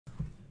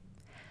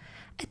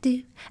I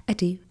do, I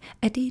do,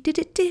 I do,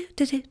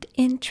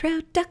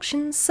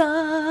 introduction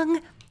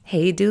song.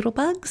 Hey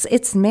Doodlebugs,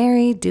 it's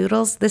Mary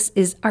Doodles. This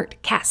is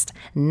Artcast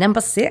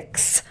number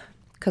 6.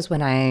 Because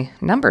when I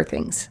number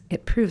things,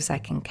 it proves I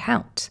can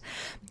count.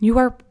 You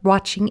are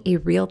watching a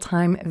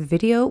real-time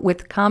video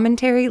with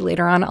commentary.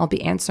 Later on, I'll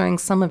be answering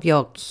some of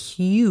your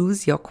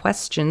cues, your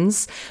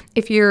questions.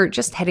 If you're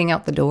just heading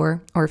out the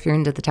door, or if you're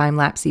into the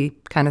time-lapsey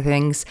kind of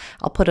things,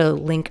 I'll put a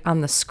link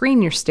on the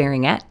screen you're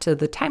staring at to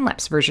the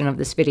time-lapse version of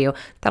this video.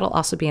 That'll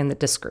also be in the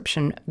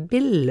description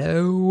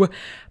below.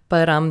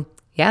 But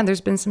yeah,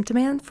 there's been some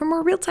demand for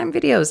more real-time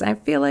videos. I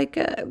feel like,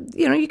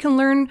 you can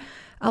learn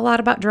a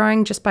lot about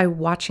drawing just by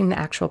watching the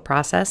actual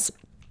process.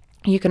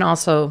 You can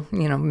also,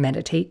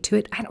 meditate to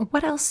it.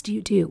 What else do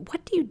you do?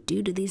 What do you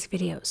do to these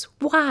videos?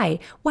 Why?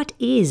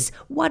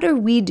 What are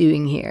we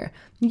doing here?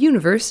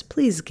 Universe,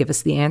 please give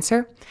us the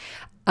answer.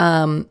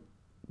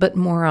 But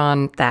more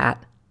on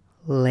that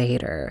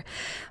later.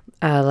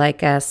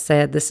 Like I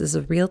said, this is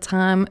a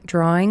real-time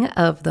drawing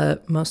of the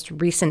most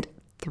recent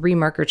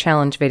 3-marker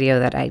challenge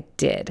video that I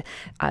did.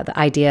 The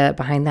idea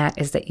behind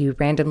that is that you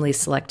randomly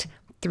select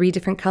 3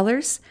 different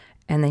colors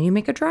and then you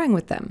make a drawing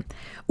with them.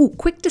 Ooh,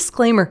 quick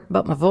disclaimer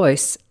about my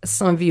voice.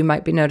 Some of you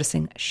might be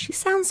noticing, she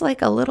sounds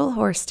like a little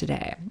hoarse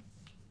today.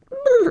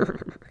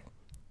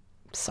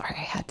 Sorry,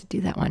 I had to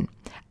do that one.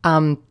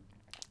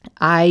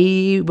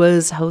 I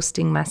was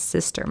hosting my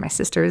sister. My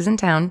sister is in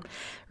town.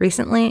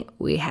 Recently,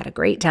 we had a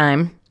great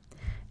time,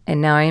 and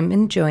now I am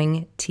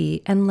enjoying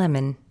tea and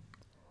lemon.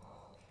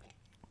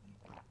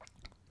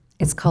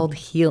 It's called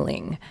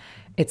healing.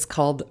 It's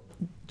called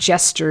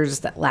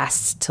Gestures That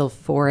Last Till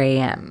 4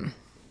 a.m.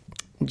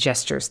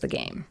 Gestures the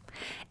game.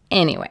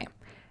 Anyway,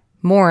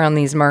 more on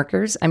these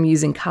markers. I'm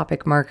using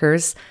Copic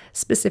markers,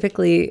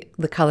 specifically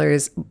the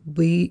colors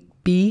B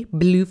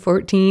Blue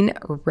 14,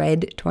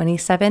 Red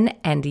 27,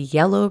 and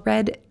Yellow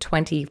Red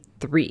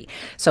 23.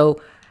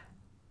 So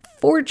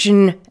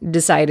Fortune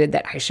decided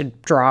that I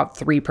should draw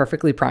 3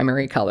 perfectly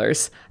primary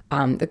colors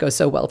that go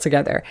so well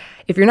together.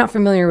 If you're not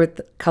familiar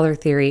with color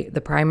theory, the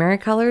primary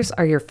colors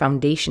are your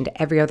foundation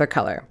to every other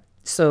color.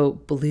 So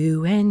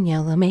blue and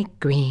yellow make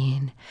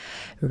green,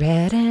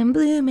 red and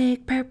blue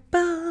make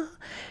purple,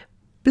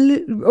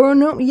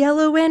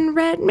 yellow and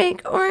red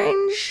make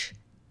orange,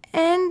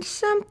 and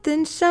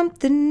something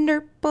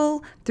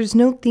purple. There's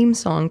no theme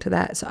song to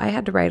that, so I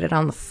had to write it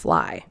on the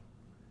fly.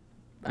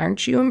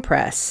 Aren't you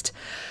impressed?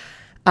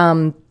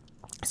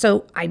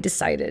 So I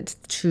decided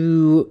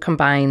to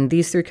combine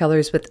these 3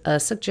 colors with a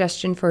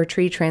suggestion for a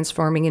tree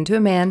transforming into a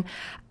man.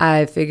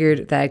 I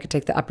figured that I could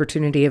take the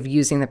opportunity of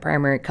using the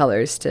primary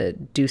colors to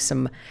do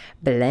some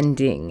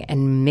blending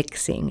and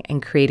mixing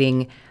and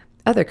creating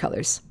other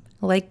colors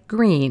like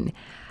green.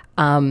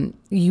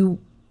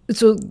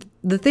 So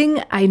the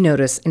thing I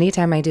notice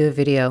anytime I do a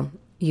video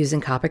using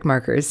Copic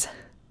markers,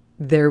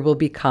 there will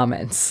be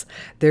comments.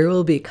 There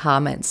will be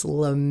comments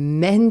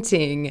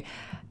lamenting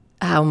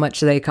how much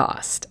they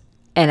cost.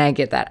 And I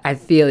get that. I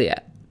feel you.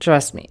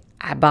 Trust me.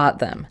 I bought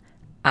them.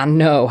 I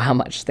know how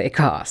much they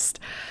cost.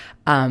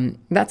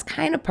 That's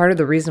kind of part of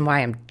the reason why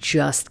I'm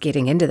just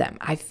getting into them.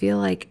 I feel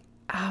like,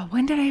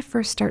 when did I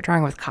first start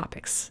drawing with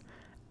Copics?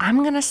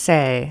 I'm going to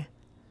say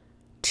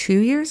 2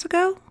 years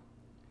ago,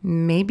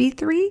 maybe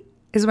 3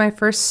 is when I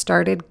first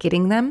started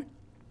getting them.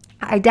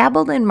 I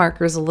dabbled in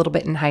markers a little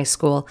bit in high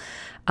school.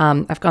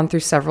 I've gone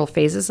through several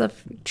phases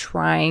of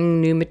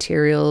trying new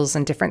materials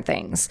and different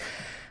things,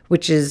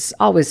 which is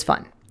always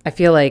fun. I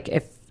feel like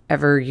if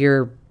ever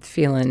you're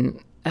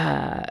feeling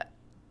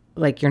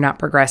like you're not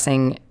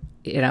progressing,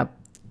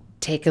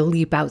 take a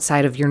leap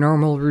outside of your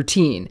normal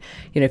routine.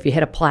 If you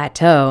hit a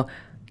plateau,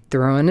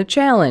 throw in a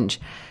challenge.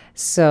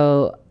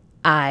 So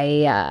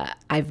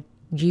I've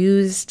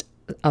used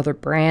other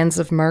brands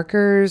of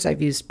markers.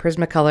 I've used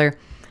Prismacolor.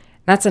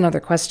 That's another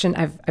question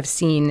I've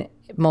seen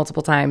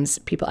multiple times.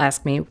 People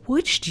ask me,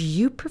 which do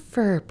you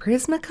prefer,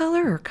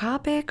 Prismacolor or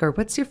Copic, or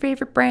what's your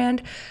favorite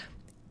brand?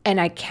 And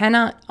I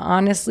cannot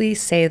honestly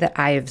say that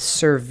I have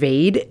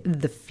surveyed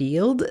the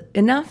field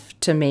enough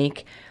to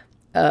make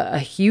a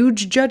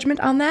huge judgment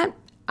on that.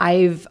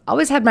 I've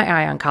always had my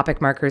eye on Copic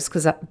markers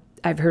because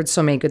I've heard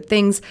so many good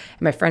things,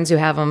 and my friends who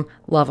have them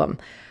love them,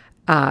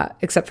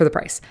 except for the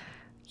price.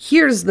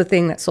 Here's the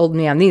thing that sold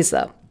me on these,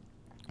 though.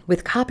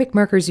 With Copic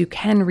markers, you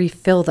can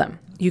refill them.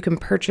 You can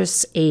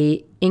purchase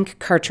a ink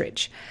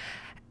cartridge.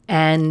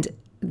 And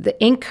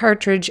the ink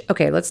cartridge,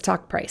 okay, let's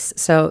talk price.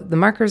 So the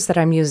markers that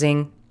I'm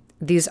using,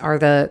 these are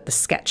the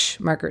sketch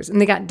markers,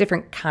 and they got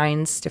different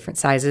kinds, different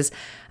sizes.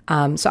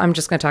 So I'm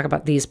just going to talk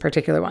about these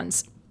particular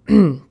ones.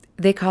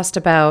 They cost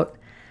about,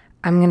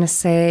 I'm going to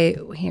say,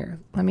 here,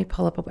 let me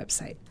pull up a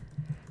website.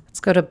 Let's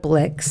go to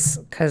Blix,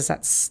 because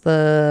that's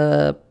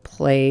the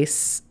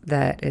place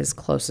that is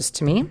closest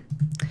to me.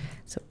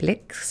 So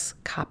Blix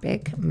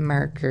Copic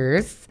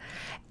markers.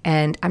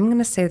 And I'm going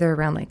to say they're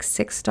around like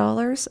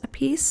 $6 a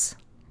piece,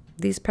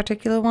 these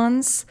particular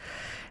ones.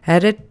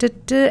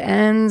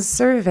 And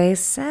survey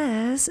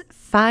says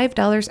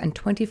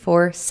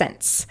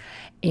 $5.24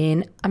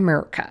 in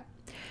America.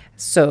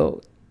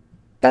 So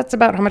that's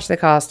about how much they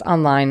cost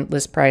online,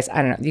 list price.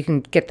 I don't know. You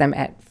can get them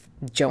at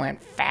Joann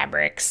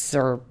Fabrics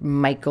or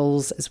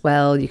Michael's as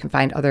well. You can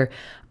find other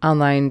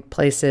online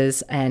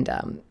places and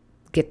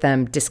get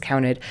them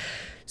discounted.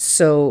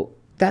 So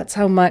that's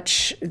how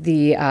much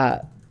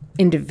the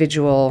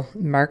individual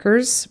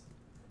markers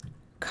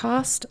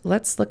cost.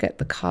 Let's look at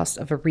the cost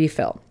of a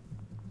refill.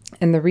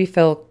 And the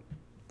refill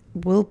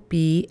will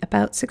be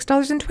about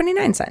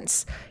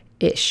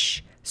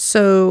 $6.29-ish.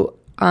 So,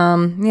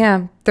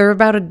 yeah, they're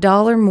about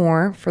 $1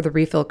 more for the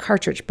refill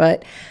cartridge,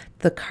 but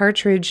the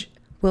cartridge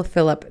will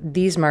fill up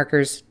these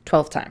markers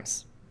 12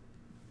 times.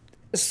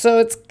 So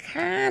it's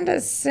kind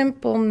of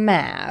simple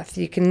math.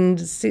 You can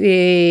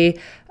see,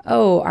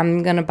 oh,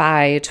 I'm going to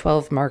buy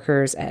 12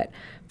 markers at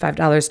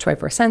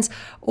 $5.24,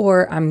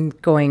 or I'm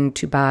going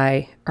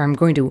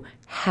to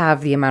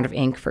have the amount of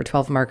ink for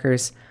 12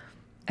 markers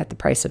at the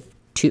price of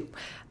 2.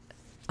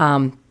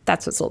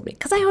 That's what sold me.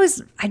 Because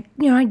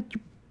I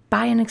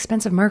buy an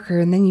expensive marker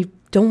and then you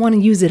don't want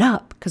to use it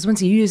up, because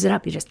once you use it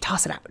up, you just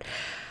toss it out.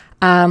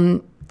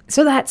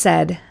 So that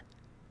said,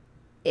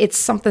 it's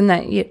something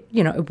that,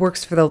 it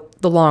works for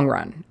the long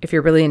run if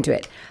you're really into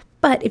it.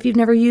 But if you've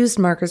never used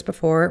markers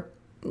before,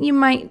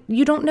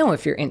 you don't know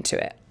if you're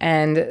into it.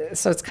 And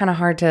so it's kind of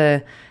hard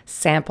to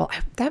sample.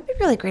 That'd be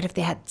really great if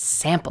they had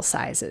sample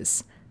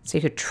sizes so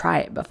you could try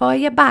it before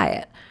you buy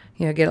it.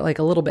 Get it like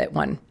a little bit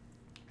one.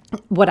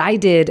 What I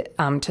did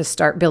to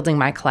start building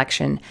my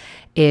collection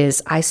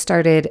is I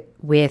started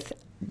with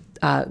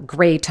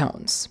gray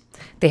tones.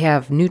 They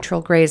have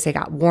neutral grays, they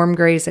got warm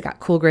grays, they got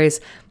cool grays.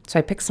 So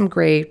I picked some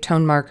gray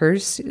tone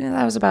markers.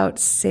 That was about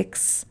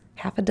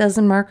half a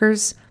dozen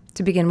markers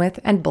to begin with,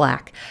 and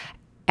black.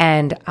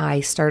 And I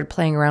started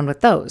playing around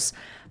with those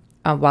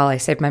while I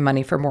saved my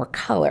money for more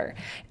color.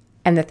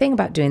 And the thing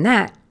about doing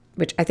that,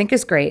 which I think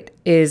is great,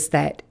 is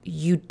that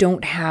you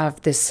don't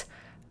have this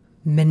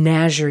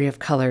menagerie of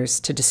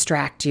colors to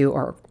distract you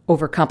or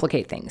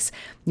overcomplicate things.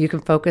 You can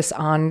focus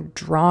on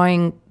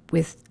drawing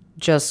with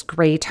just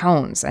gray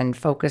tones and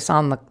focus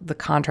on the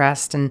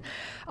contrast and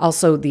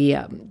also the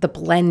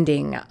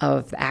blending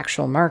of the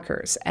actual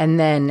markers. And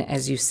then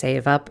as you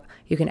save up,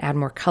 you can add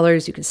more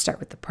colors. You can start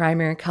with the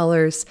primary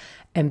colors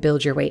and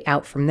build your way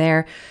out from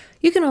there.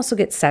 You can also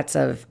get sets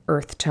of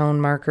earth tone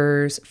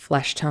markers,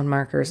 flesh tone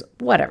markers,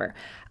 whatever.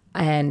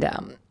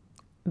 And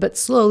but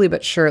slowly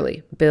but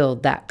surely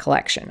build that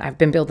collection. I've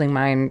been building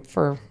mine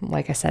for,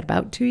 like I said,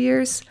 about 2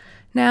 years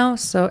now.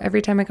 So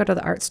every time I go to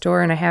the art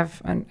store and I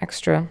have an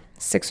extra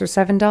 $6 or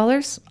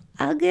 $7,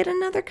 I'll get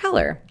another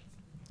color.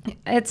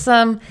 It's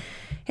a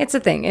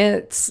thing.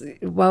 It's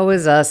woe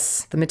is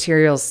us. The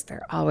materials,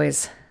 they're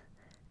always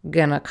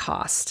gonna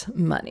cost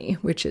money,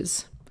 which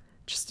is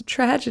just a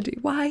tragedy.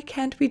 Why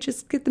can't we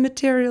just get the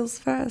materials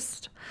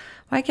first?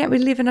 Why can't we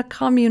live in a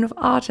commune of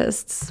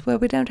artists where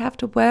we don't have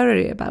to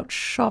worry about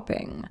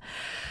shopping?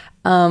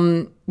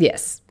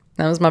 Yes,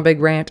 that was my big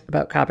rant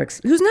about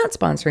Copics, who's not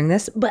sponsoring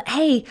this. But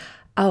hey,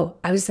 I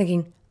was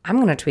thinking I'm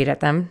going to tweet at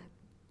them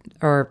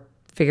or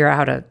figure out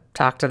how to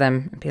talk to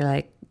them and be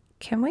like,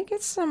 can we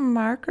get some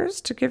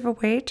markers to give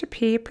away to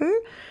people?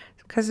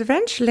 Because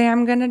eventually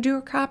I'm going to do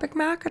a Copic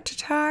marker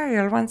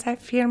tutorial once I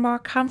feel more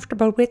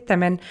comfortable with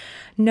them and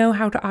know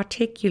how to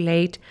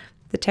articulate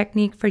the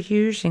technique for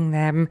using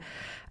them.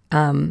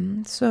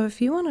 So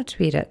if you want to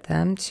tweet at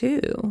them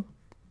too,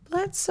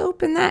 let's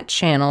open that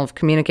channel of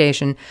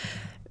communication.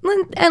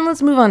 And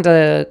let's move on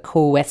to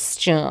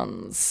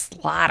questions.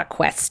 A lot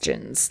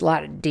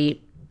of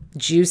deep,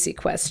 juicy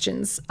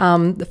questions.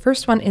 The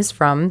first one is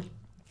from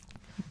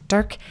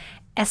Dark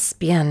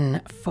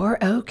Espion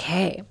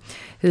 4OK,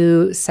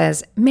 who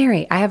says,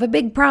 Mary, I have a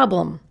big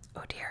problem.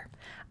 Oh dear.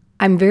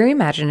 I'm very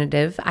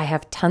imaginative. I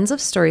have tons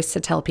of stories to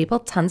tell people,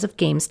 tons of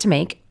games to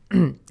make.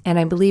 And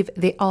I believe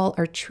they all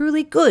are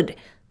truly good.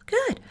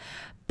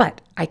 But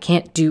I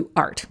can't do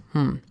art.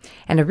 And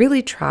I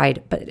really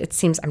tried, but it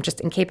seems I'm just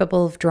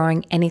incapable of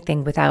drawing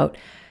anything without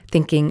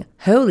thinking,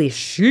 holy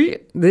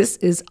shit, this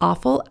is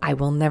awful. I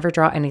will never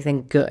draw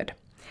anything good.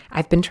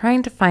 I've been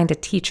trying to find a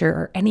teacher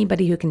or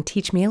anybody who can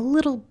teach me a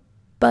little,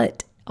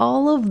 but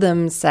all of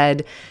them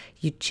said,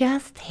 you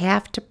just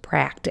have to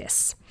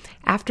practice.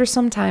 After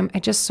some time, I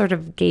just sort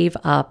of gave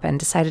up and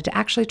decided to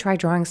actually try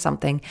drawing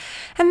something.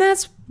 And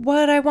that's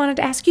what I wanted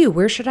to ask you.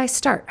 Where should I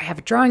start? I have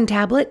a drawing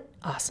tablet.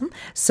 Awesome.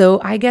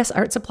 So I guess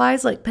art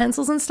supplies like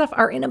pencils and stuff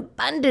are in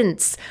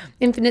abundance.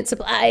 Infinite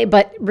supply.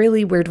 But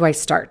really, where do I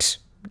start?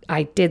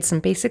 I did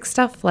some basic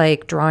stuff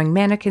like drawing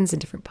mannequins in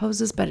different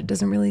poses, but it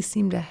doesn't really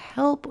seem to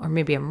help. Or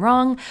maybe I'm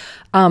wrong.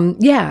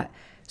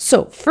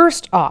 So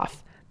first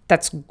off,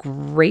 that's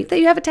great that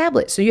you have a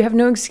tablet, so you have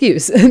no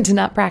excuse to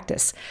not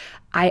practice.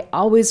 I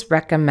always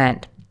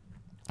recommend,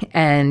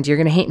 and you're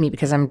going to hate me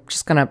because I'm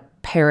just going to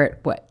parrot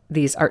what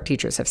these art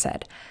teachers have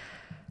said,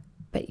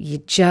 but you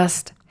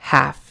just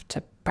have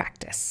to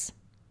practice.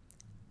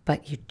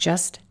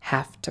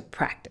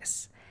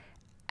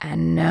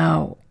 And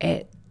no,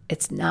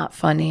 it's not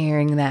fun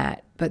hearing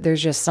that, but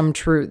there's just some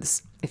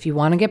truths. If you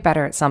want to get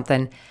better at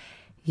something,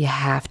 you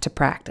have to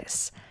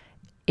practice.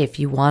 If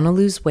you want to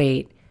lose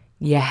weight,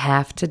 you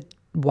have to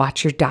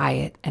watch your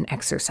diet and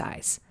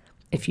exercise.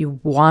 If you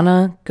want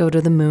to go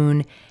to the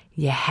moon,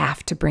 you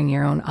have to bring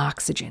your own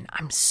oxygen.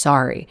 I'm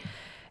sorry.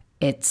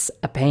 It's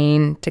a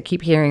pain to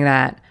keep hearing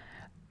that,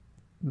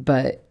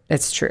 but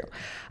it's true.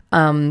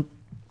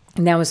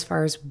 Now, as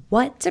far as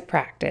what to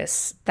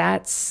practice,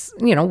 that's,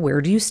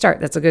 where do you start?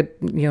 That's a good,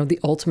 the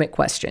ultimate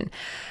question.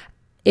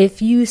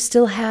 If you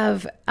still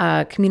have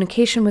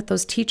communication with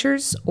those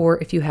teachers, or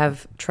if you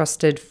have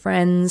trusted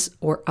friends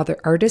or other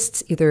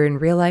artists, either in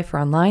real life or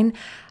online,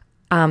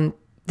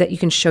 that you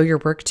can show your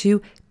work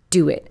to,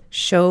 do it.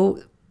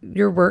 Show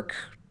your work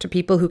to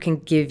people who can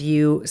give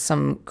you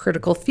some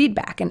critical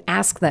feedback and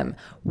ask them,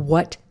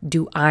 what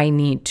do I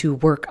need to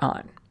work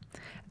on?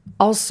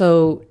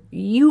 Also,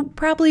 you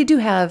probably do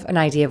have an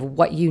idea of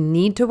what you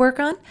need to work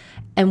on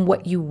and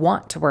what you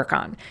want to work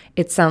on.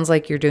 It sounds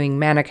like you're doing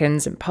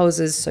mannequins and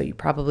poses, so you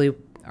probably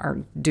are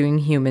doing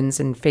humans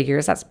and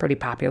figures. That's pretty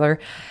popular.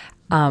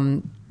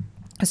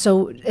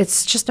 So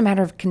it's just a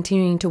matter of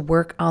continuing to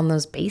work on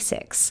those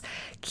basics.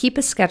 Keep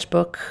a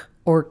sketchbook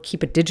or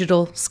keep a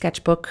digital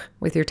sketchbook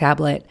with your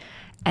tablet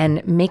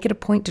and make it a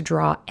point to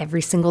draw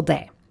every single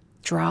day.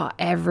 Draw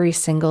every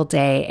single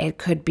day. It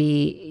could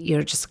be,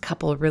 just a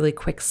couple of really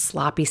quick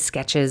sloppy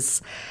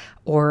sketches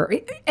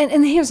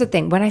and here's the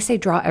thing. When I say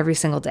draw every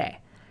single day,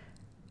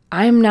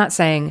 I'm not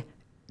saying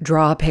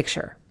draw a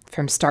picture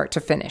from start to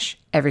finish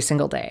every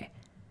single day.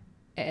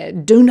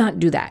 Do not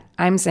do that.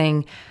 I'm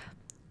saying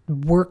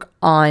work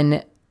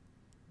on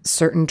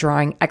certain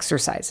drawing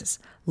exercises.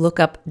 Look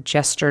up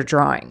gesture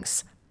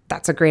drawings.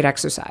 That's a great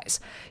exercise.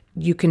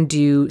 You can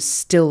do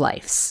still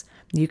lifes.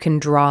 You can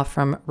draw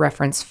from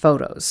reference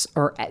photos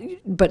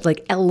but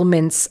like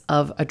elements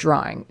of a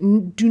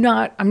drawing.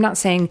 I'm not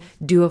saying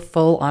do a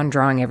full on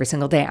drawing every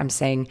single day. I'm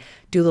saying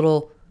do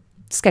little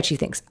sketchy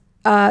things.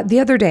 The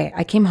other day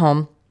I came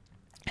home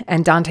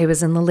and Dante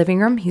was in the living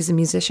room. He's a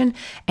musician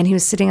and he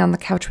was sitting on the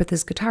couch with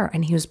his guitar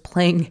and he was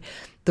playing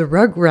the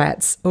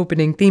Rugrats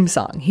opening theme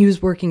song. He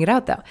was working it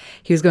out though.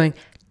 He was going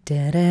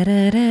da da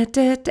da da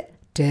da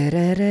da da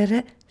da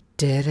da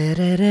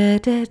da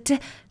da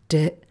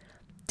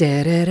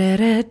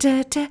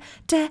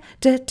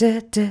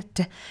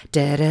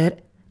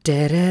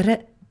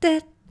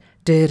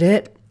da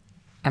da.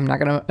 I'm not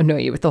going to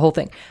annoy you with the whole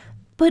thing.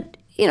 But,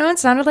 it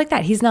sounded like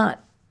that. He's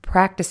not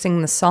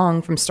practicing the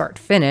song from start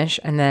to finish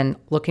and then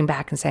looking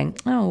back and saying,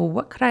 oh,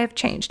 what could I have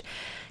changed?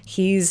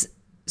 He's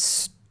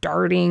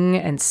starting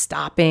and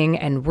stopping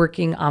and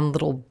working on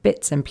little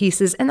bits and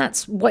pieces. And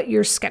that's what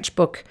your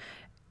sketchbook,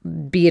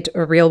 be it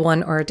a real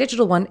one or a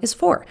digital one, is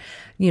for.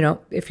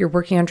 If you're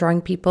working on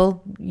drawing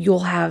people, you'll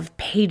have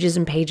pages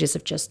and pages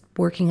of just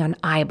working on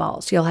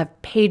eyeballs. You'll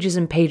have pages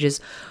and pages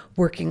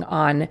working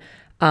on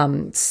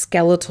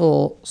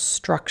skeletal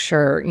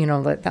structure,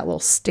 that little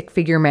stick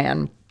figure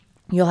man.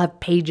 You'll have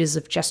pages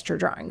of gesture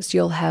drawings.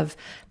 You'll have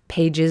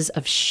pages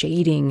of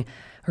shading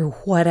or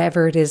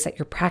whatever it is that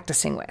you're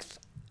practicing with.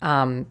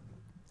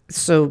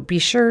 So be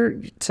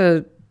sure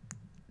to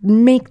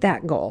make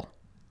that goal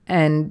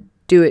and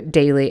do it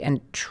daily, and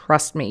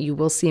trust me, you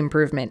will see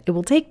improvement. It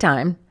will take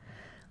time,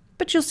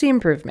 but you'll see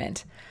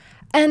improvement.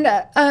 And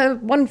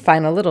one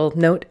final little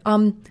note,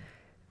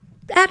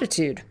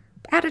 attitude.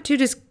 Attitude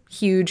is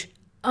huge.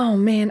 Oh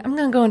man, I'm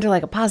going to go into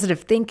like a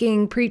positive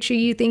thinking,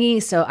 preachy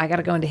thingy, so I got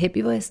to go into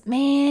hippie voice.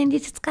 Man, you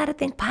just got to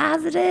think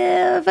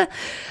positive.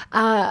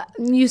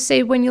 You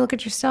say when you look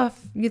at your stuff,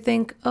 you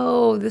think,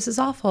 oh, this is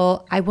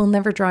awful. I will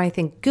never draw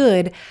anything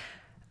good.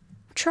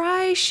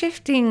 Try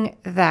shifting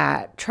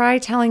that. Try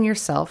telling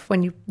yourself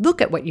when you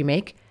look at what you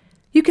make,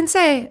 you can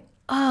say,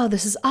 oh,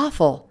 this is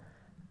awful.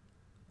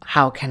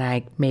 How can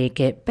I make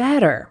it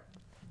better?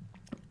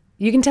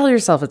 You can tell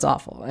yourself it's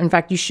awful. In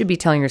fact, you should be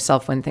telling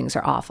yourself when things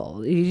are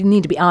awful. You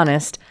need to be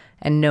honest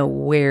and know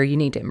where you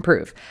need to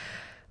improve.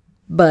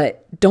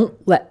 But don't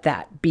let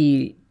that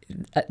be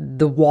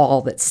the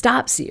wall that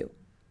stops you.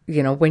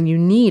 When you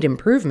need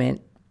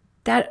improvement,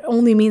 that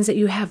only means that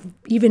you have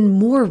even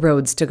more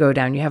roads to go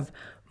down. You have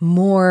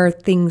more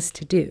things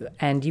to do,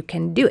 and you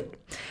can do it.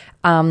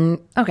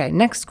 Okay,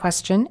 next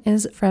question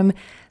is from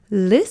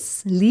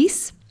Lyss,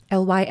 Lyss,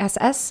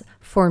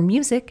 for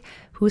music,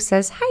 who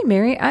says, hi,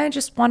 Mary, I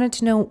just wanted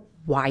to know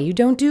why you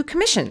don't do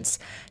commissions.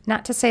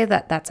 Not to say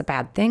that that's a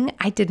bad thing.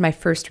 I did my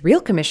first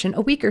real commission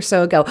a week or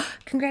so ago.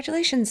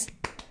 Congratulations.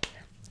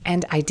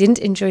 And I didn't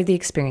enjoy the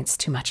experience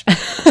too much.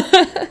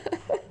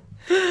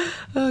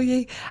 Oh,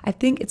 yay. I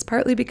think it's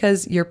partly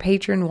because your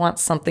patron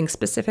wants something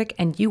specific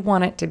and you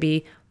want it to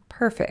be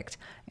perfect.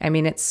 I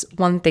mean, it's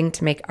one thing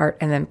to make art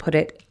and then put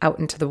it out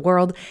into the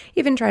world,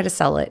 even try to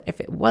sell it if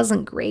it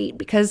wasn't great,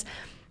 because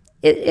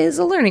it is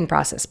a learning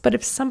process. But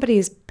if somebody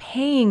is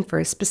paying for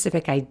a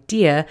specific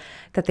idea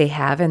that they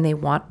have and they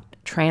want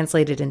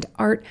translated into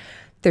art,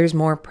 there's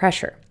more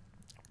pressure.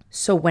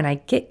 So when I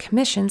get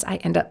commissions, I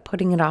end up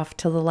putting it off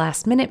till the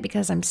last minute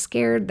because I'm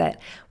scared that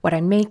what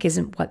I make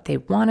isn't what they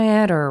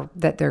wanted or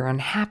that they're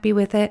unhappy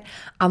with it.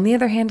 On the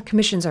other hand,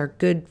 commissions are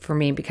good for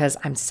me because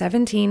I'm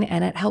 17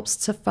 and it helps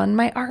to fund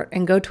my art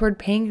and go toward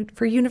paying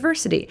for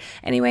university.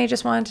 Anyway, I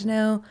just wanted to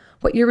know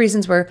what your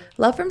reasons were.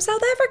 Love from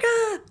South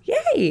Africa.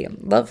 Yay.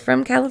 Love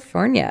from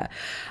California.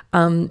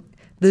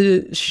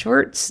 The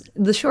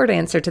short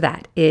answer to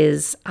that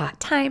is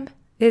time.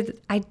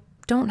 I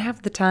don't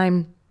have the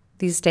time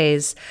these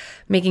days.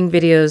 Making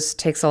videos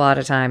takes a lot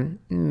of time.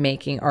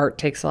 Making art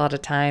takes a lot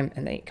of time,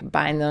 and then you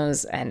combine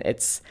those, and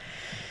it's,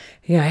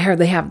 I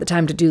hardly have the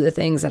time to do the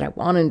things that I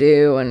want to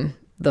do and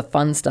the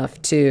fun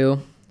stuff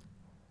too.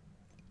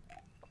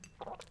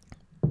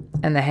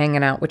 And the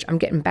hanging out, which I'm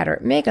getting better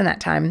at making that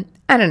time.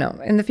 I don't know.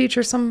 In the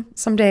future,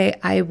 someday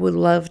I would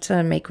love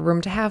to make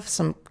room to have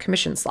some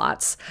commission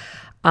slots.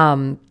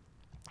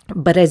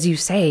 But as you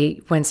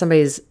say, when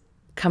somebody's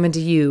coming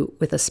to you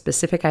with a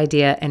specific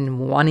idea and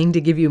wanting to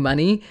give you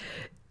money,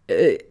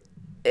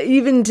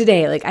 even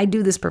today, like I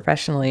do this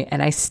professionally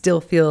and I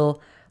still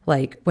feel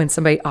like when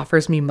somebody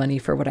offers me money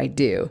for what I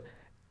do,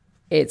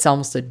 it's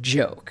almost a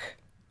joke.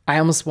 I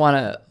almost want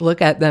to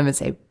look at them and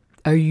say,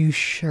 are you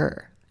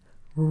sure?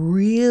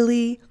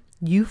 Really?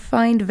 You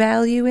find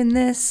value in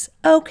this?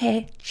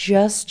 Okay,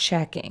 just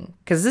checking.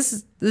 Because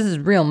this is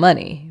real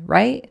money,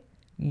 right?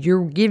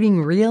 You're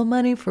giving real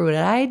money for what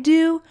I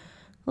do?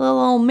 Little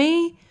old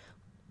me?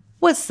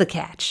 What's the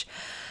catch?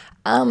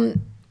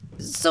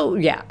 So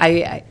yeah,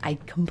 I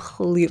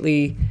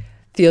completely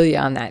feel you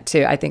on that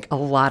too. I think a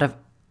lot of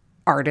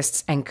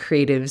artists and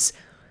creatives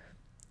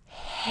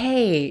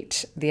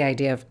hate the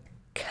idea of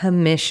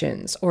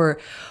commissions or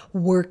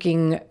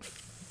working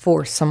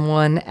for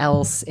someone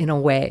else in a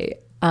way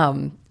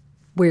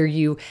where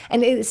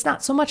and it's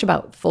not so much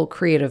about full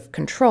creative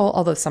control,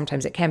 although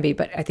sometimes it can be,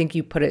 but I think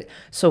you put it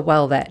so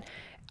well that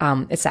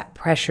it's that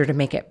pressure to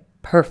make it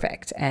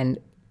perfect and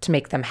to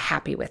make them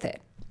happy with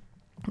it.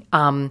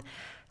 So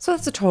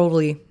that's a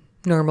totally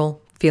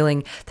normal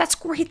feeling. That's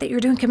great that you're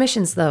doing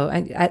commissions though.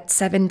 At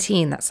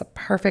 17, that's a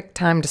perfect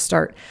time to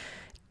start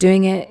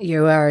doing it.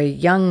 You are a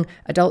young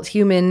adult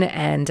human,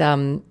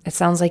 and it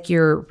sounds like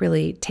you're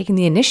really taking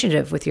the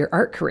initiative with your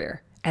art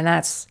career, and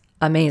that's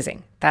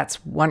amazing.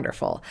 That's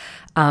wonderful.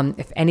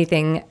 If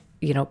anything,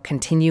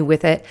 continue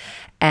with it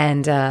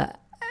and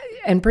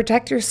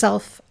protect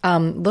yourself.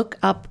 Look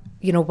up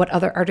what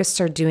other artists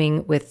are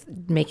doing with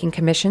making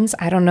commissions.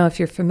 I don't know if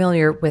you're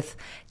familiar with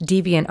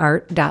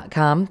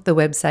deviantart.com, the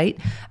website.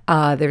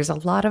 There's a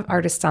lot of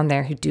artists on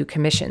there who do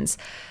commissions.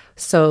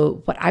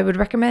 So what I would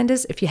recommend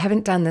is, if you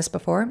haven't done this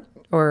before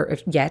or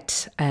if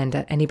yet,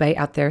 and anybody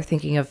out there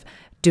thinking of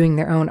doing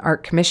their own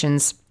art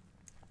commissions,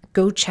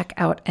 go check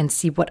out and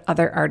see what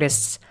other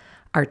artists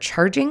are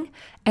charging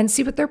and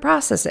see what their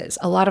process is.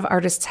 A lot of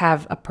artists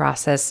have a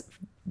process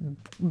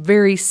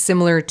very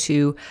similar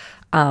to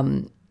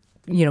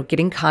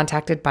getting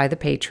contacted by the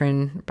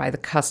patron, by the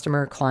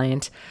customer,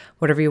 client,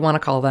 whatever you want to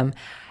call them,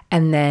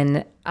 and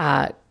then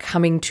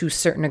coming to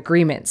certain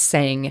agreements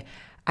saying,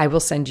 I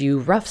will send you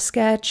rough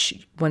sketch.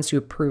 Once you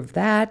approve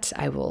that,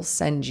 I will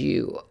send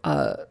you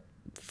a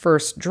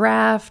first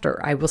draft,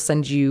 or I will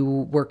send you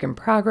work in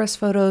progress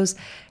photos.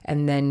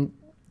 And then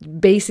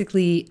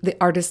basically the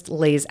artist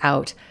lays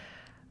out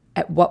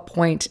at what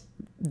point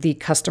the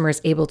customer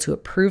is able to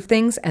approve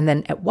things, and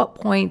then at what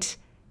point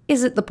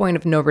is it the point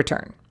of no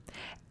return,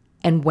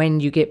 and when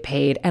you get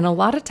paid. And a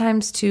lot of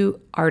times too,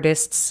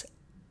 artists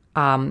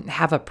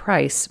have a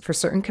price for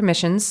certain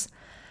commissions,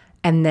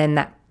 and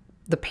then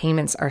the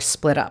payments are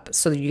split up.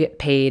 So you get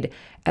paid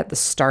at the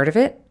start of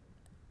it,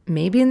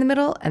 maybe in the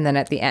middle, and then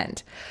at the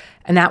end.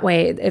 And that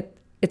way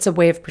it's a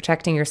way of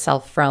protecting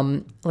yourself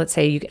from, let's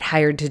say you get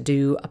hired to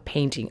do a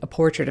painting, a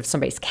portrait of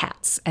somebody's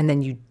cats, and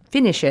then you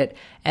finish it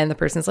and the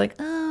person's like,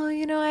 oh,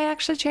 I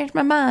actually changed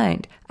my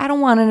mind. I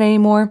don't want it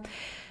anymore.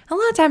 A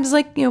lot of times,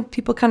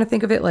 people kind of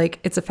think of it like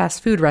it's a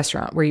fast food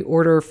restaurant where you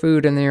order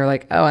food and then you're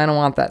like, oh, I don't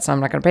want that, so I'm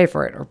not going to pay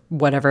for it or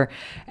whatever.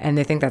 And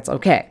they think that's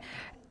okay.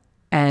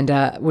 And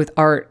with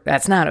art,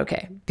 that's not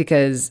okay,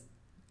 because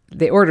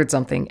they ordered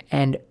something,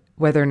 and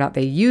whether or not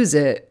they use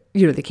it,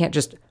 they can't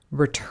just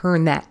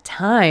return that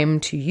time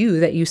to you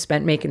that you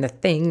spent making the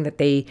thing that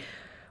they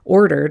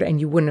ordered, and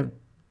you wouldn't have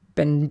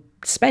been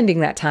spending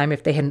that time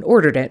if they hadn't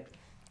ordered it.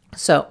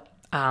 So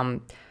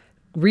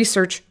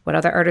research what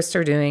other artists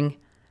are doing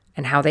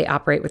and how they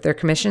operate with their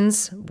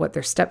commissions, what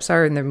their steps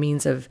are and their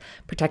means of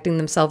protecting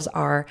themselves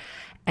are,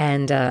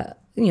 and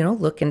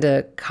look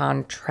into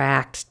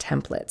contract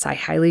templates. I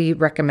highly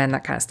recommend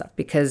that kind of stuff,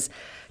 because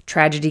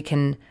tragedy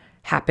can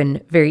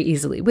happen very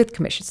easily with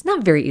commissions.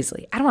 Not very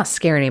easily. I don't want to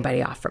scare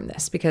anybody off from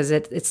this, because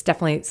it's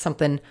definitely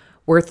something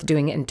worth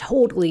doing and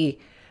totally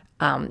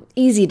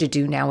easy to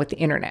do now with the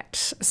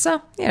internet.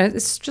 So,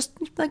 it's just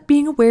like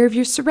being aware of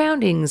your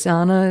surroundings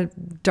on a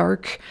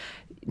dark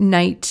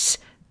night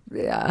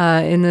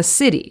in the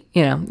city.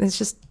 It's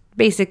just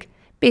basic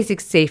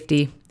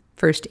safety,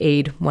 first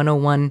aid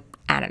 101.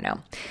 I don't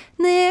know.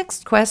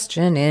 Next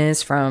question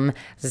is from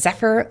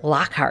Zephyr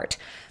Lockhart,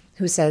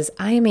 who says,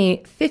 I am a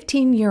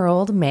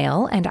 15-year-old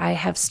male and I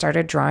have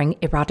started drawing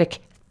erotic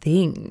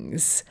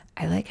things.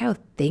 I like how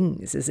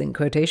things is in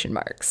quotation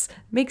marks.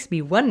 Makes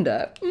me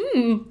wonder.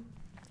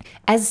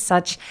 As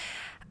such,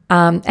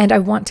 and I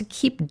want to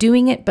keep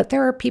doing it, but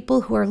there are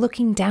people who are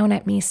looking down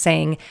at me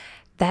saying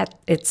that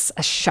it's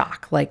a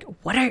shock. Like,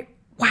 why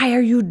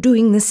are you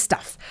doing this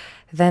stuff?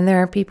 Then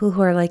there are people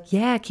who are like,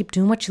 yeah, keep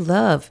doing what you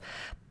love,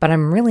 but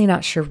I'm really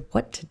not sure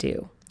what to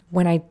do.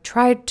 When I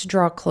try to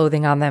draw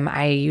clothing on them,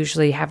 I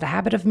usually have the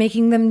habit of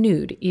making them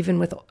nude, even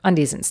with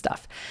undies and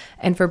stuff.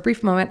 And for a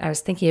brief moment, I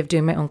was thinking of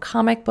doing my own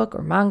comic book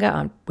or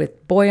manga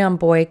with boy on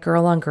boy,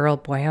 girl on girl,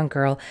 boy on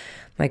girl,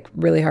 like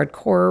really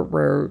hardcore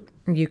where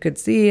you could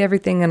see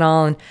everything and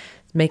all, and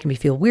it's making me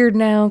feel weird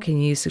now.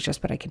 Can you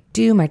suggest what I could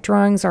do? My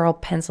drawings are all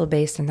pencil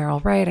based and they're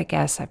all right, I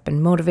guess. I've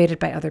been motivated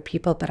by other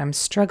people, but I'm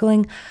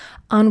struggling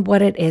on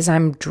what it is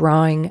I'm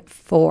drawing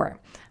for.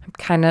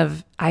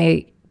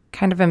 I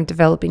kind of am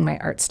developing my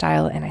art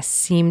style and I can't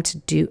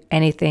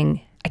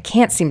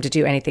seem to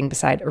do anything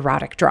beside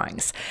erotic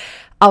drawings.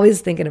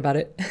 Always thinking about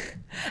it.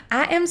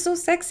 I am so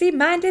sexy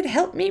minded,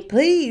 help me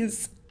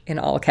please, in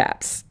all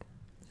caps.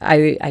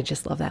 I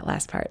just love that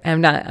last part. I'm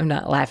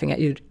not laughing at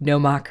you. No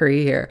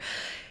mockery here.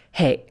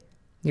 Hey,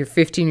 you're a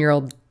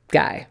 15-year-old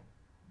guy.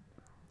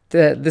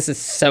 This is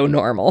so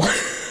normal.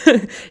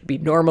 It'd be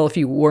normal if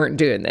you weren't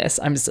doing this.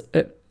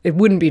 It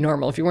wouldn't be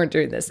normal if you weren't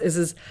doing this. This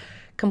is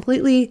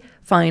completely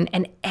fine.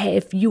 And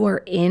if you're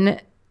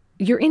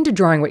into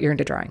drawing what you're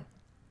into drawing,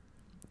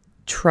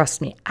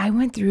 trust me, I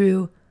went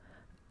through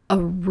a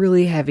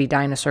really heavy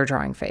dinosaur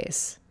drawing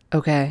phase.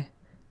 Okay.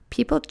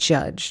 People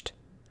judged,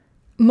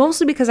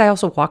 mostly because I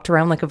also walked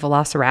around like a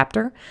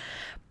velociraptor,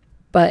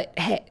 but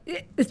hey,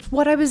 it's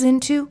what I was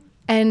into.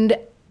 And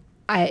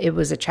it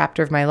was a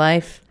chapter of my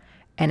life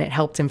and it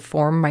helped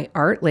inform my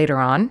art later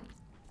on.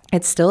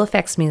 It still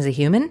affects me as a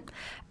human,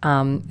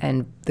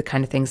 and the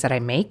kind of things that I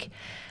make.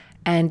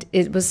 And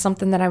it was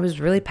something that I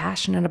was really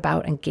passionate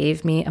about and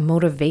gave me a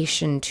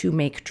motivation to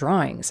make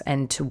drawings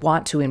and to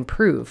want to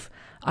improve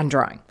on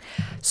drawing.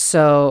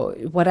 So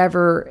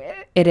whatever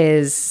it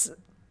is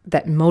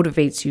that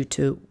motivates you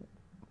to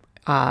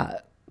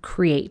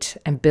create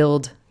and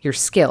build your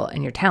skill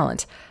and your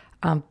talent,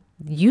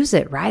 use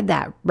it, ride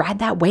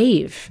that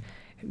wave,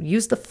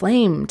 use the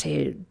flame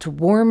to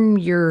warm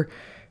your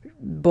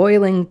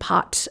boiling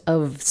pot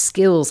of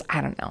skills. I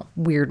don't know,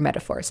 weird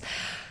metaphors.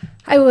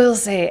 I will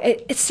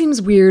say it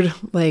seems weird,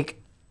 like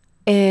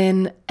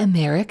in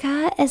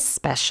America,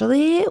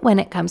 especially when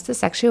it comes to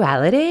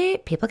sexuality,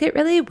 people get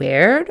really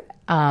weird.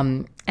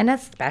 And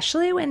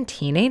especially when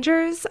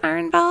teenagers are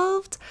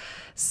involved.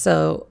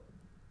 So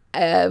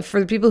for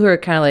the people who are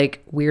kind of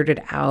like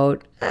weirded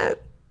out,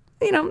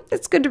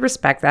 it's good to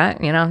respect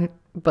that,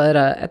 but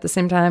at the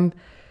same time,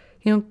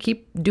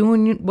 keep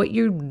doing what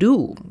you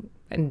do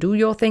and do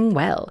your thing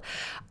well.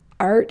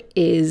 Art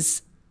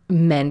is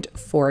meant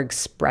for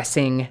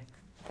expressing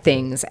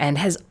things and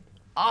has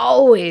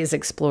always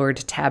explored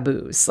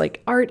taboos.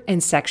 Like art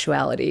and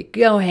sexuality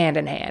go hand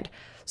in hand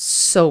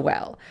so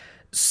well.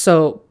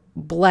 So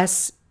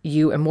bless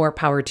you and more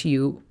power to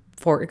you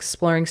for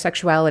exploring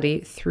sexuality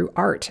through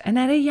art and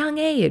at a young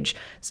age.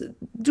 So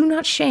do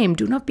not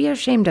be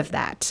ashamed of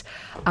that.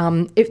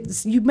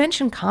 If you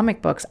mentioned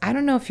comic books, I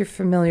don't know if you're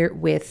familiar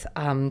with,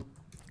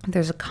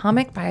 there's a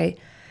comic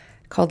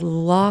called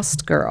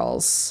Lost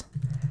Girls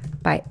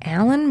by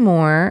Alan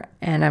Moore,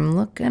 and I'm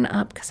looking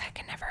up because I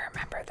can never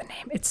remember the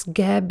name. It's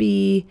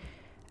Gabby.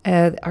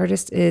 The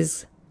artist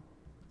is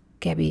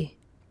Gabby.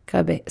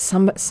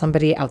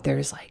 Somebody out there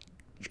is like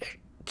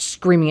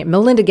screaming it.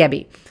 Melinda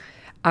Gebbie.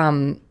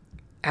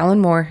 Alan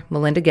Moore,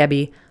 Melinda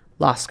Gebbie,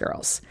 Lost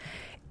Girls.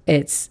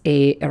 It's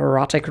a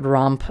erotic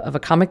romp of a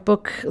comic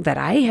book that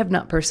I have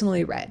not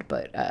personally read,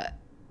 but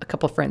a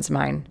couple friends of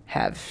mine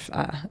have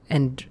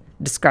and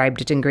described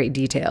it in great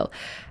detail,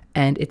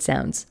 and it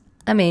sounds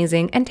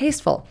amazing and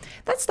tasteful.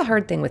 That's the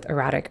hard thing with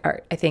erotic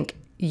art. I think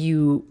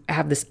you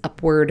have this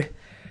upward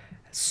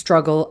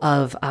struggle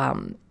of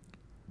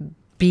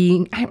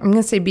being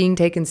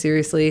taken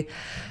seriously.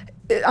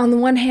 On the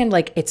one hand,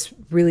 like it's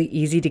really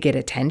easy to get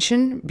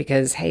attention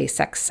because, hey,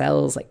 sex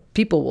sells, like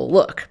people will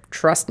look,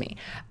 trust me.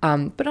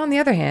 But on the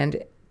other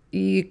hand,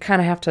 you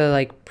kind of have to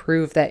like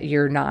prove that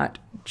you're not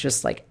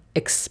just like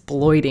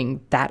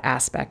exploiting that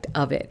aspect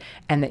of it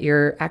and that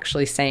you're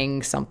actually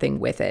saying something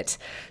with it.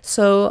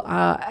 So,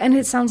 and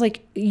it sounds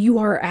like you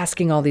are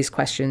asking all these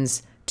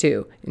questions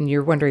too. And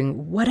you're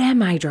wondering, what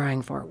am I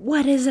drawing for?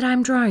 What is it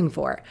I'm drawing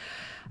for?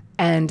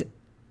 And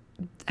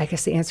I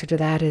guess the answer to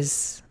that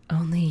is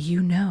only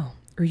you know,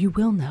 or you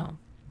will know.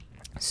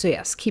 So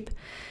yes, keep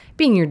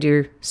being your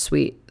dear,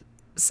 sweet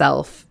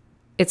self.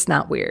 It's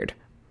not weird.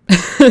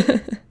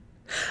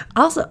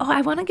 Also,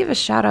 I want to give a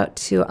shout out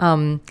to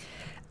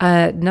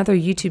another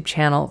YouTube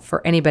channel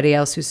for anybody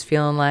else who's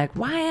feeling like,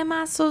 why am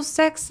I so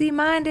sexy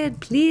minded?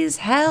 Please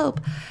help.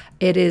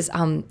 It is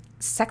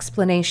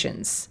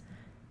Sexplanations.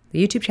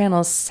 The YouTube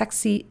channel is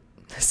sexy.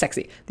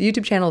 The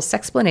YouTube channel is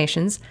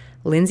Sexplanations.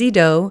 Lindsay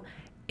Doe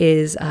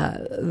is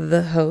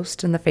the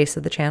host and the face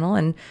of the channel,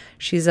 and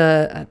she's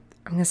a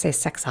I'm going to say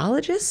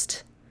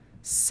sexologist,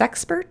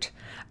 sexpert,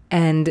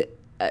 and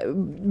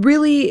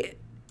really,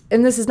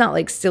 and this is not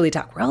like silly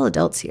talk. We're all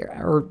adults here,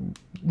 or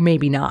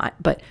maybe not,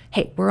 but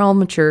hey, we're all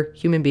mature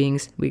human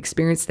beings. We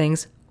experience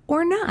things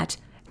or not,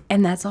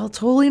 and that's all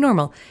totally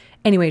normal.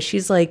 Anyway,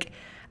 she's like,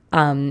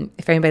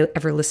 if anybody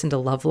ever listened to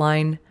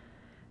Loveline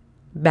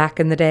back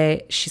in the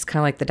day, she's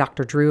kind of like the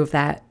Dr. Drew of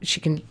that. She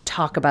can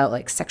talk about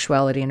like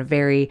sexuality in a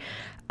very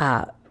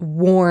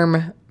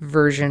warm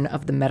version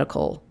of the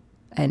medical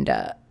and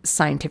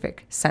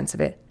scientific sense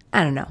of it.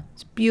 I don't know.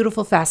 It's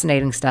beautiful,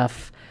 fascinating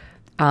stuff.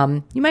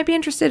 You might be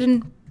interested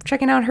in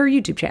checking out her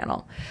YouTube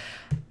channel.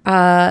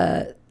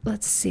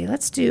 Let's see.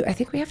 I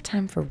think we have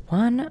time for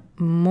one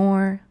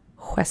more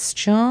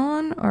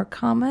question or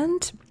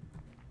comment.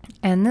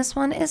 And this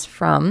one is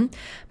from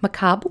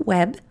Macabre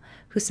Web,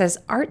 who says,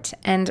 art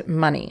and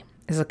money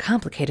is a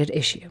complicated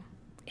issue.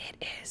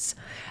 It is.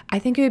 I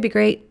think it would be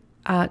great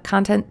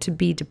content to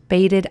be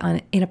debated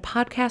in a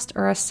podcast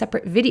or a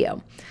separate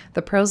video.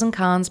 The pros and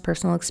cons,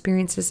 personal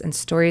experiences, and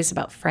stories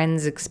about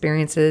friends'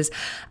 experiences.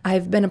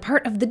 I've been a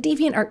part of the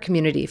DeviantArt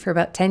community for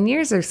about 10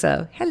 years or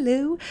so.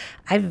 Hello.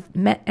 I've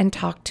met and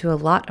talked to a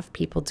lot of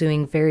people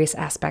doing various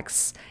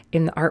aspects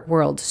in the art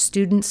world.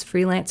 Students,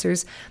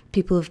 freelancers,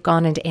 people who've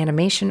gone into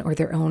animation or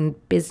their own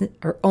business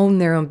or own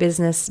their own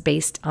business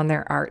based on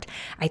their art.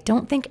 I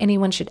don't think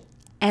anyone should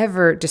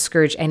ever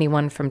discourage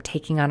anyone from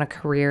taking on a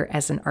career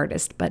as an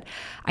artist, but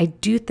I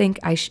do think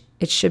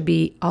it should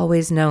be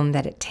always known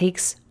that it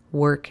takes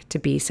work to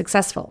be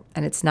successful,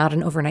 and it's not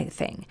an overnight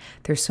thing.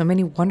 There's so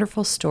many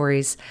wonderful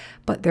stories,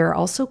 but there are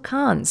also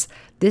cons.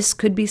 This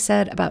could be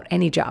said about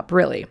any job,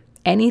 really.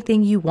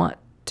 Anything you want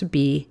to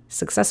be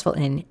successful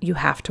in, you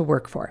have to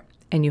work for,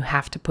 and you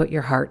have to put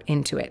your heart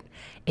into it.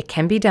 It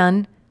can be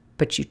done,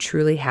 but you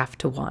truly have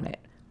to want it.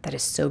 That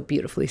is so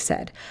beautifully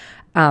said.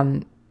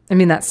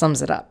 That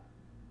sums it up.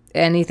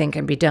 Anything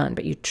can be done,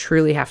 but you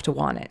truly have to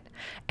want it.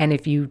 And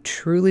if you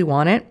truly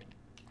want it,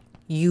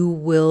 you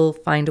will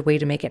find a way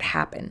to make it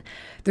happen.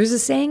 There's a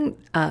saying,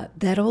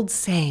 that old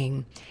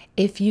saying,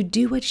 if you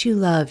do what you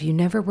love, you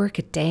never work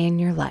a day in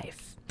your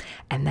life.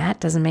 And that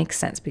doesn't make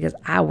sense because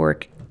I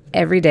work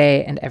every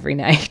day and every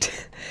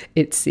night,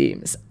 it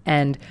seems.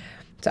 And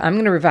so I'm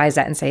going to revise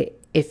that and say,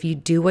 if you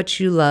do what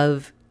you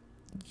love,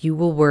 you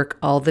will work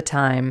all the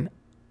time.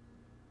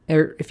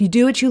 Or if you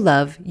do what you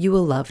love, you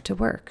will love to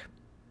work.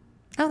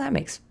 Oh,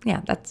 that's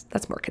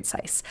more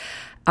concise.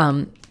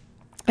 And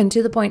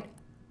to the point,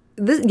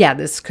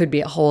 this could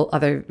be a whole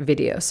other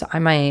video, so I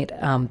might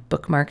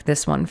bookmark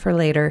this one for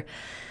later.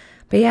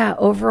 But yeah,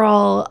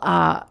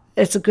 overall,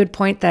 it's a good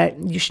point that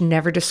you should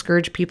never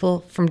discourage people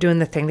from doing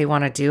the thing they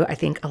want to do. I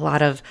think a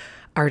lot of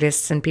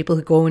artists and people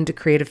who go into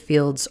creative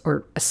fields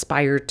or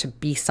aspire to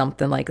be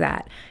something like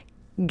that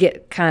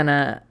get kind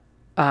of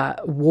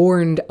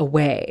warned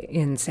away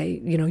and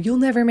say, you'll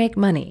never make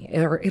money,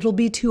 or it'll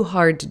be too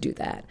hard to do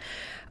that,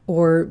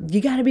 or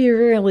you got to be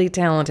really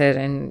talented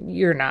and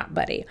you're not,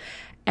 buddy.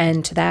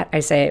 And to that I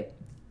say,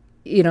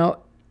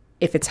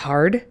 if it's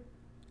hard,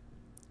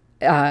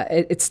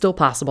 it's still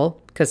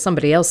possible because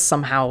somebody else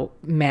somehow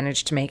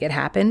managed to make it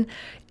happen.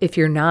 If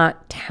you're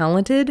not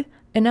talented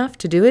enough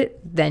to do it,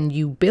 then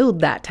you build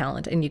that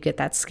talent and you get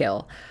that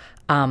skill.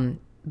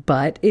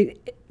 But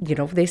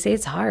they say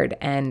it's hard,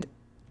 and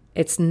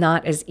it's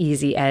not as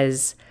easy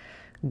as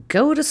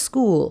go to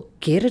school,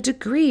 get a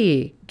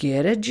degree,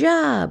 get a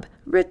job,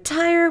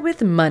 retire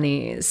with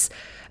monies.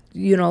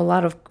 A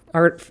lot of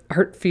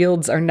art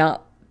fields are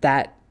not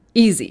that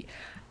easy.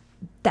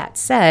 That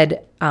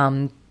said,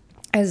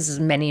 as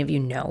many of you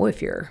know,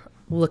 if you're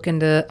looking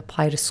to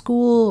apply to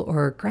school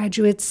or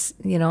graduates,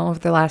 over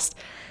the last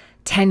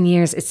 10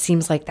 years, it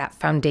seems like that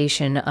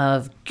foundation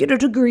of get a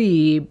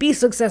degree, be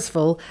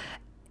successful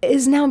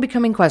is now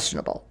becoming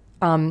questionable.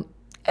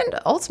 And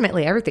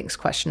ultimately, everything's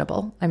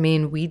questionable.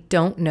 We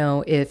don't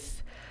know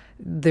if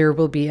there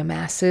will be a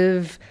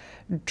massive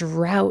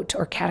drought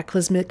or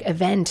cataclysmic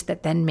event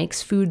that then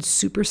makes food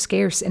super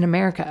scarce in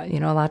America. A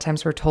lot of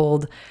times we're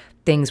told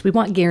things, we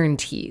want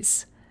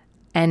guarantees,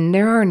 and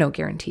there are no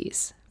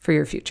guarantees for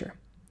your future.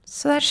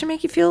 So that should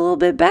make you feel a little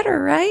bit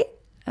better, right?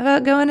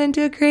 About going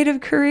into a creative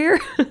career.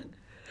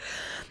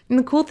 And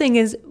the cool thing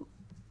is,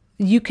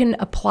 you can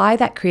apply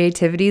that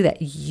creativity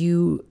that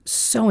you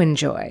so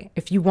enjoy.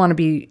 If you want to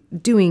be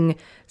doing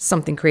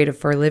something creative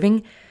for a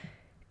living,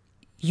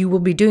 you will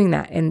be doing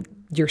that in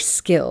your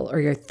skill or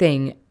your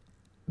thing,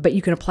 but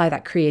you can apply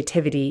that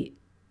creativity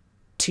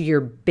to your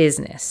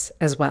business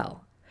as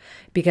well.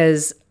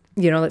 Because,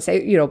 let's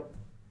say,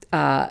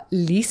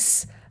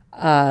 Lise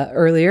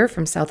earlier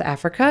from South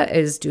Africa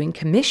is doing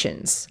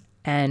commissions.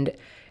 And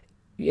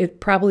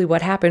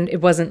what happened, it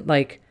wasn't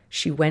like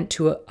she went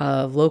to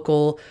a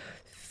local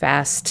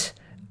fast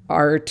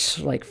art,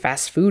 like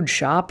fast food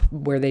shop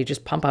where they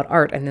just pump out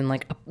art and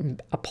then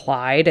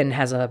applied and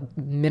has a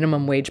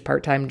minimum wage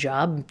part-time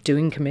job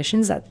doing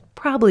commissions. That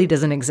probably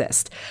doesn't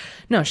exist.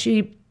 No,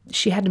 she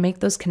had to make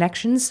those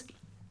connections.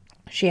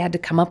 She had to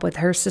come up with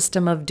her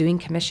system of doing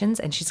commissions,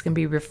 and she's going to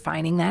be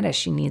refining that as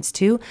she needs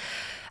to.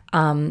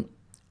 I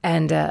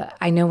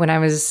know when I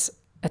was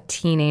a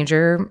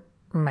teenager,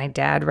 my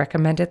dad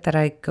recommended that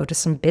I go to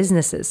some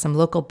businesses, some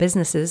local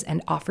businesses,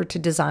 and offer to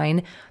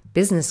design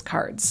business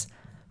cards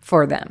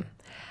for them.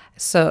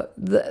 So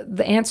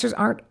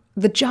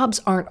the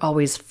jobs aren't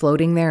always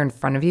floating there in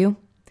front of you.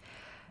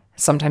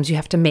 Sometimes you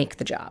have to make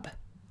the job.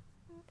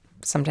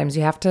 Sometimes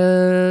you have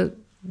to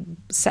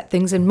set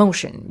things in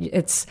motion.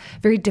 It's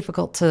very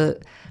difficult to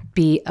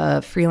be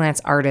a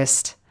freelance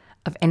artist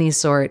of any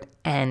sort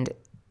and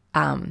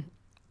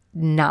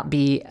not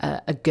be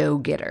a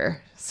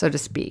go-getter, so to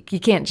speak. You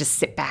can't just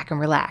sit back and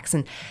relax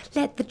and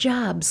let the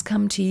jobs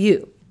come to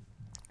you.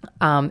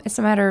 It's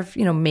a matter of,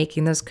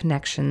 making those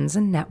connections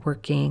and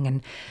networking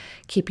and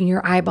keeping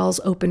your eyeballs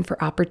open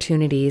for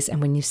opportunities.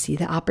 And when you see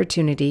the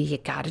opportunity, you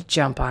got to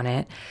jump on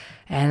it.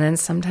 And then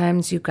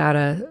sometimes you got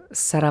to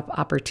set up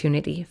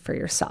opportunity for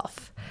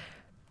yourself.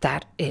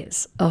 That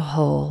is a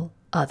whole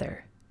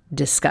other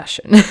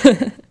discussion.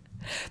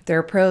 There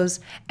are pros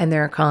and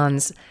there are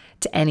cons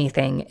to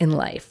anything in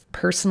life.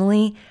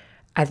 Personally,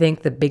 I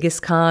think the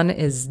biggest con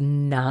is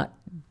not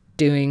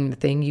doing the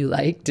thing you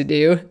like to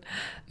do.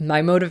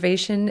 My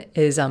motivation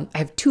is I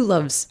have two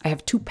loves. I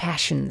have two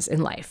passions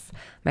in life.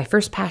 My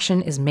first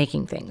passion is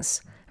making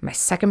things. My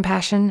second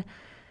passion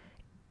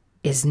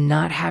is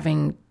not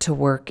having to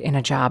work in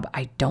a job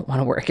I don't want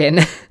to work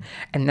in.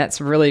 And that's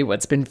really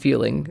what's been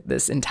fueling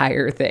this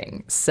entire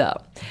thing. So,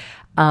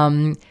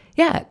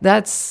 yeah,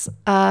 that's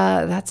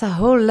a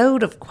whole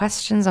load of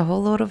questions, a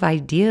whole load of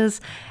ideas.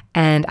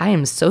 And I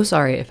am so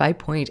sorry if I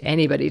point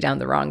anybody down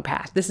the wrong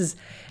path.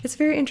 It's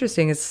very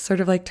interesting. It's sort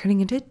of like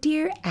turning into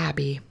Dear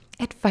Abby,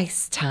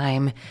 advice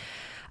time,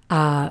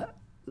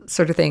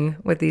 sort of thing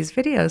with these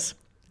videos.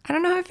 I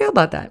don't know how I feel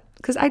about that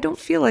because I don't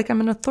feel like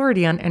I'm an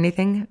authority on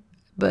anything,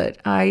 but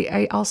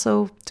I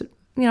also,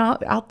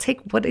 I'll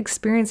take what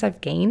experience I've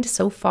gained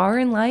so far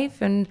in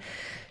life and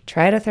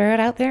try to throw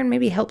it out there and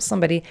maybe help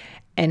somebody.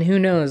 And who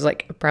knows,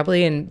 that's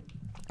going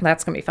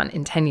to be fun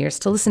in 10 years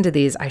to listen to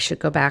these. I should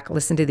go back,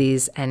 listen to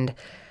these and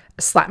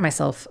slap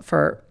myself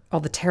for all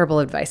the terrible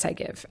advice I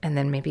give and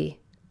then maybe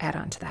add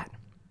on to that.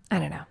 I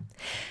don't know.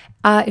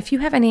 If you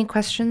have any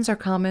questions or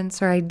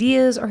comments or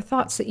ideas or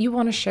thoughts that you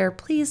want to share,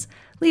 please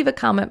leave a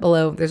comment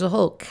below. There's a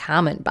whole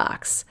comment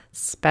box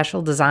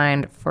special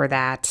designed for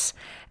that.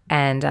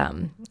 And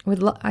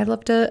I'd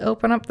love to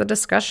open up the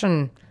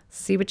discussion,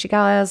 see what you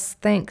guys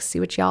think, see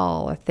what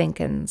y'all are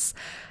thinking.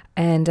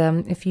 And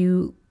if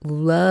you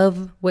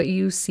love what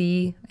you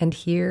see and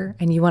hear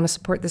and you want to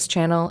support this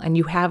channel and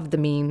you have the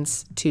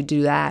means to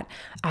do that,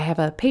 I have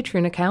a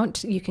Patreon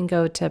account. You can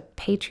go to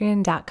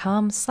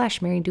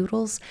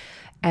patreon.com/MaryDoodles.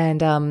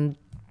 And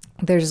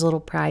there's little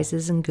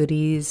prizes and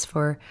goodies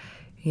for,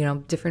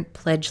 different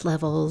pledge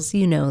levels.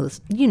 You know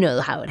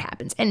how it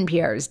happens.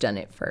 NPR has done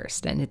it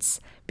first, and it's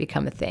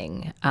become a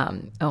thing.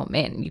 Oh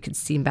man, you can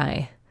see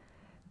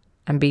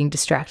I'm being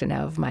distracted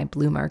now of my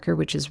blue marker,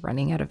 which is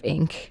running out of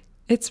ink.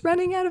 It's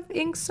running out of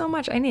ink so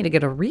much. I need to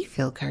get a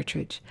refill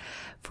cartridge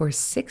for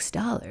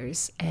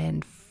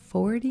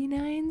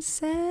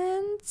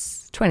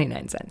 $6.49,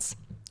 29 cents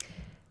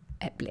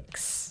at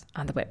Blix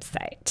on the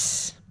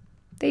website.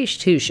 They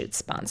too should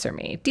sponsor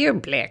me. Dear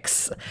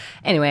Blix.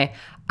 Anyway,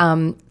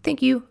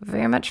 thank you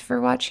very much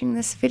for watching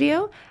this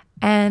video.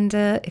 And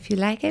if you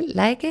like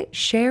it,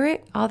 share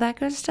it, all that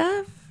good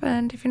stuff.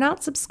 And if you're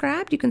not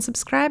subscribed, you can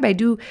subscribe. I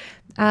do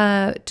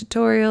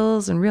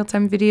tutorials and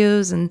real-time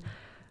videos and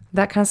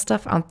that kind of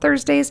stuff on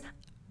Thursdays.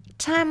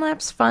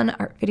 Time-lapse fun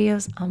art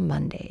videos on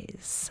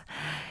Mondays.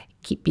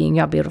 Keep being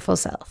your beautiful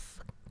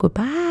self.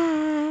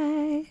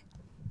 Goodbye.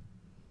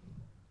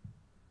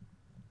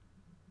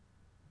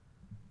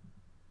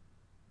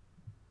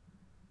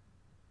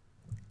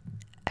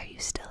 Are you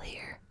still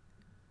here?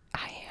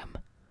 I am.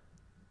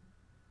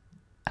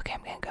 Okay,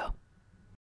 I'm gonna go.